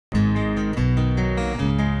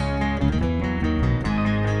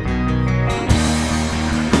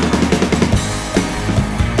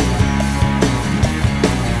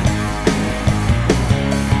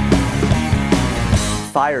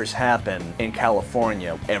fires happen in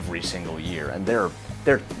California every single year, and they're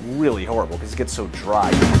really horrible because it gets so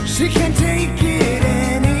dry. She can't take it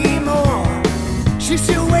anymore. She's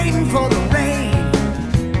still waiting for the rain.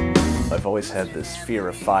 I've always had this fear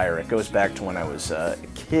of fire. It goes back to when I was a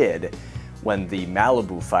kid, when the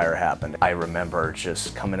Malibu fire happened. I remember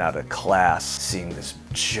just coming out of class, seeing this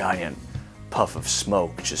giant puff of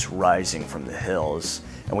smoke just rising from the hills,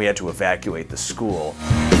 and we had to evacuate the school.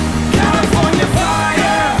 California fire!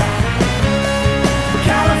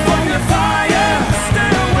 California fire!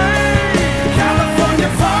 Stay away! California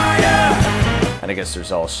fire! And I guess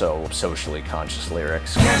there's also socially conscious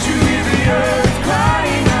lyrics. Can't you hear the earth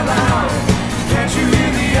crying out loud? Can't you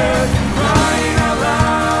hear the earth crying out loud?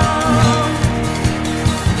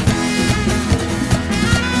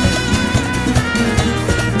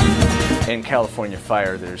 In California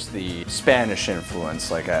Fire, there's the Spanish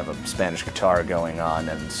influence, like I have a Spanish guitar going on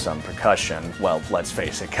and some percussion. Well, let's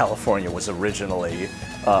face it, California was originally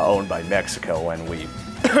owned by Mexico when we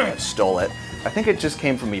stole it. I think it just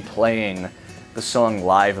came from me playing the song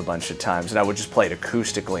live a bunch of times, and I would just play it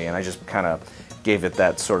acoustically, and I just kind of gave it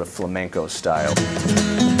that sort of flamenco style.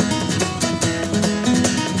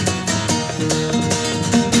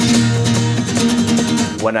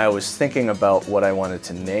 When I was thinking about what I wanted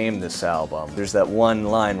to name this album, there's that one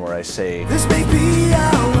line where I say, "This may be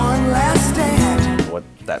our one last stand." What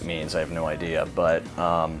that means, I have no idea, but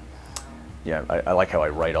yeah, I like how I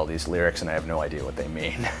write all these lyrics and I have no idea what they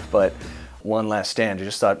mean. But One Last Stand, I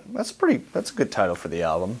just thought, that's a good title for the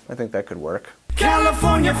album. I think that could work.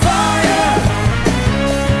 California fire!